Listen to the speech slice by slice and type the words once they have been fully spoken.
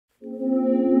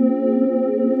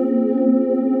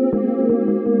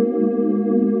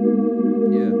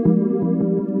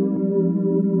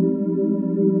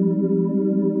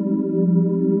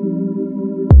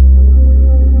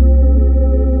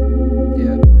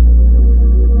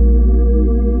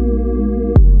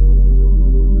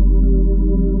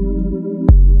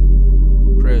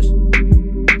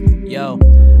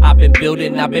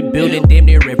I've been building damn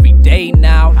near every day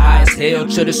now. High as hell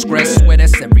to the stress, swear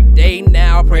that's every day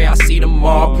now. Pray I see them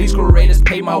all, please creators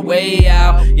pay my way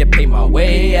out. Yeah, pay my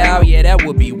way out, yeah, that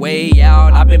would be way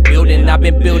out. I've been building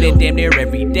damn near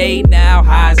every day now.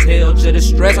 High as hell to the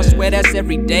stress, I swear that's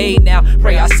every day now.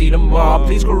 Pray I see them all,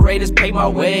 please creators pay my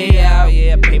way out.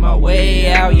 Yeah, pay my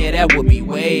way out, yeah, that would be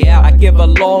way out. I give a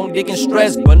long dick and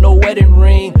stress, but no wedding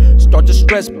ring. Start to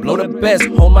stress, blow the best,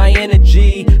 hold my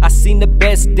energy. I seen the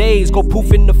best days go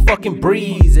poof in the fucking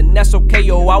breeze, and that's okay,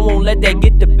 yo, I won't let that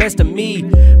get the best of me.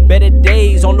 Better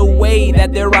days on the way,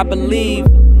 that there I believe.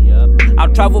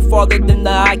 I'll travel farther than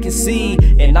the eye can see,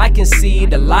 and I can see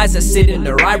the lies that sit in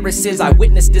their irises. I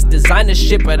witnessed this designer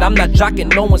shit, but I'm not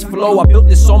jocking no one's flow. I built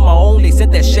this on my own, they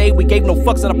sent that shade, we gave no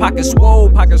fucks in the pocket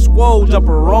swole,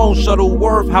 jumper on,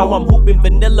 Shuttleworth. How I'm hooping,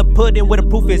 vanilla pudding, where the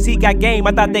proof is he got game.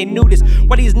 I thought they knew this,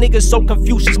 why these niggas so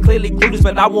confused, she's clearly clueless,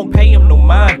 but I won't pay him no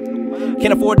mind.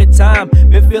 Can't afford the time,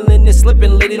 been feeling it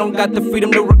slipping, lady don't got the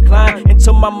freedom to recline.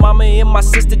 Until my mama and my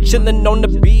sister chilling on the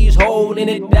beach, holding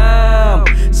it down.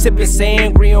 Sipping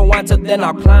sangria wine till then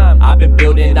I'll climb. I've been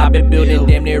building damn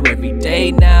near every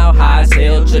day now. High as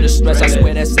hell to the stress, I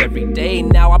swear that's every day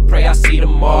now. I pray I see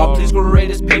them all, please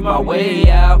creators pay my way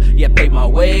out. Yeah, pay my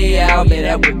way out, yeah,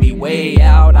 that would be way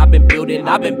out. I've been building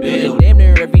damn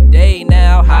near every day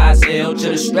now. High as hell to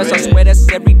the stress, I swear that's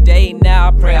every day now.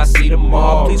 I pray I see them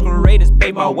all, please creators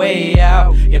pay my way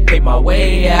out. Yeah, pay my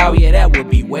way out, yeah, that would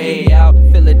be way out.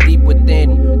 Feel it deep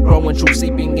within, growing truth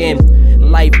seeping in.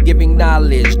 Life-giving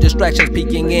knowledge, distractions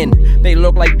peeking in. They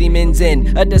look like demons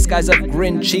in a disguise of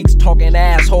grin cheeks, talking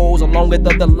assholes, along with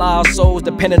other lost souls,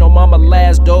 depending on mama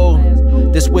last dough.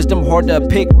 This wisdom hard to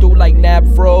pick through like nap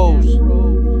froze,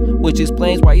 which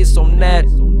explains why it's so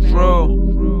natural.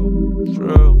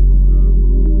 True.